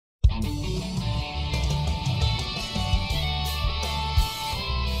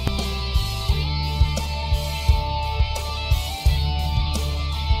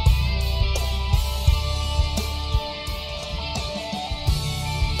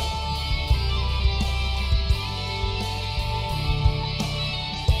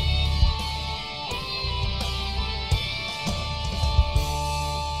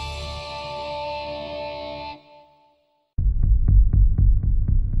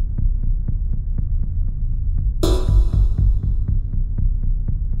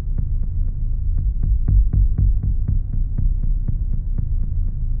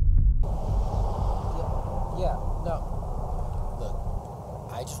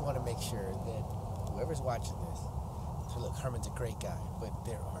just want to make sure that whoever's watching this, so look, Herman's a great guy, but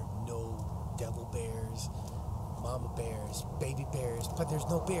there are no devil bears, mama bears, baby bears, but there's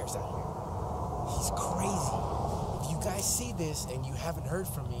no bears out here. He's crazy. If you guys see this and you haven't heard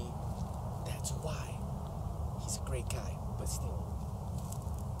from me, that's why. He's a great guy, but still,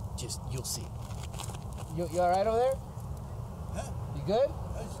 just, you'll see. You all right over there? Huh? You good?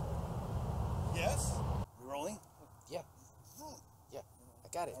 Yes. You rolling? Yeah. Yeah, I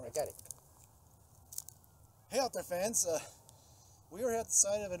got it. Hey out there, fans. We are at the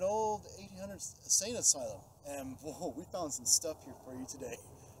site of an old 1800s insane asylum, and whoa, we found some stuff here for you today.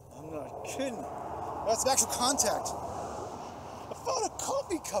 I'm not kidding. That's some actual contact. I found a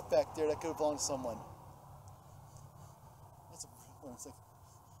coffee cup back there that could have belonged to someone. That's a real one. It's like,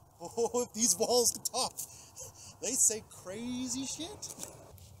 oh, if these walls could talk, they say crazy shit.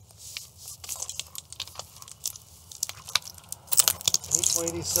 Each one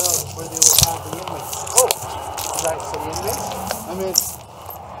of these cells is where they will have the inmates. Oh, did I say inmates? I meant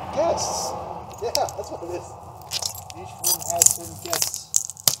guests. Yeah, that's what it is. Each one has certain guests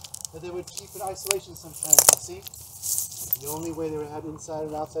that they would keep in isolation sometimes, you see? The only way they would have inside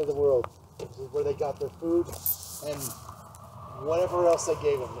and outside of the world is where they got their food and whatever else they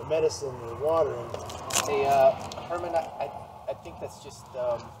gave them, their medicine, their water. And Hey, Herman, I think that's just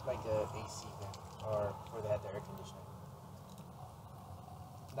like a AC vent, or where they had the air conditioning.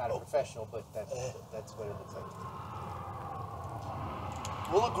 Not a professional, but that's what it looks like.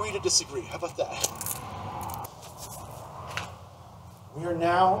 we'll agree to disagree. How about that? We are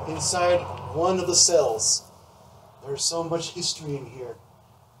now inside one of the cells. There's so much history in here.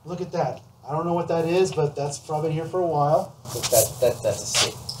 Look at that. I don't know what that is, but that's probably been here for a while. But that's a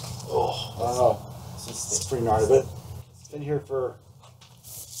stick. Oh, I don't know. It's pretty gnarly, but it's been here for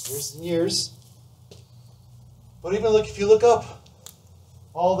years and years. But even if you look up,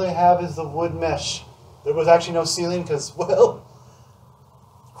 all they have is the wood mesh. There was actually no ceiling because, well,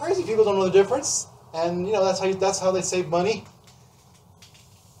 crazy people don't know the difference, and you know that's how they save money.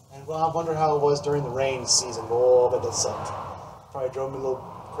 And well, I wonder how it was during the rain season. Oh, but that sucked. Probably drove me a little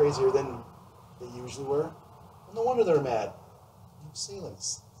crazier than they usually were. Well, no wonder they're mad. No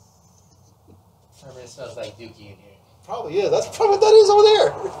ceilings. Herman, it smells like Dookie in here. Probably is. That's probably what that is over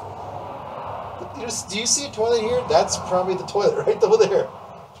there. Do you see a toilet here? That's probably the toilet right over there.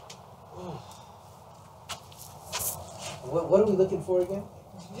 What are we looking for again?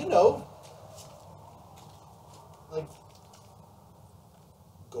 You know, like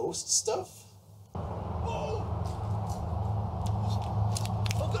ghost stuff. Oh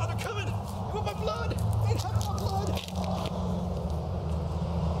God, they're coming! They want my blood! They have my blood!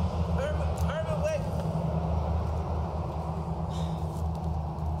 Herman, wait!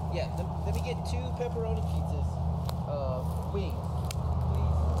 Yeah, let me get 2 pepperoni pizzas.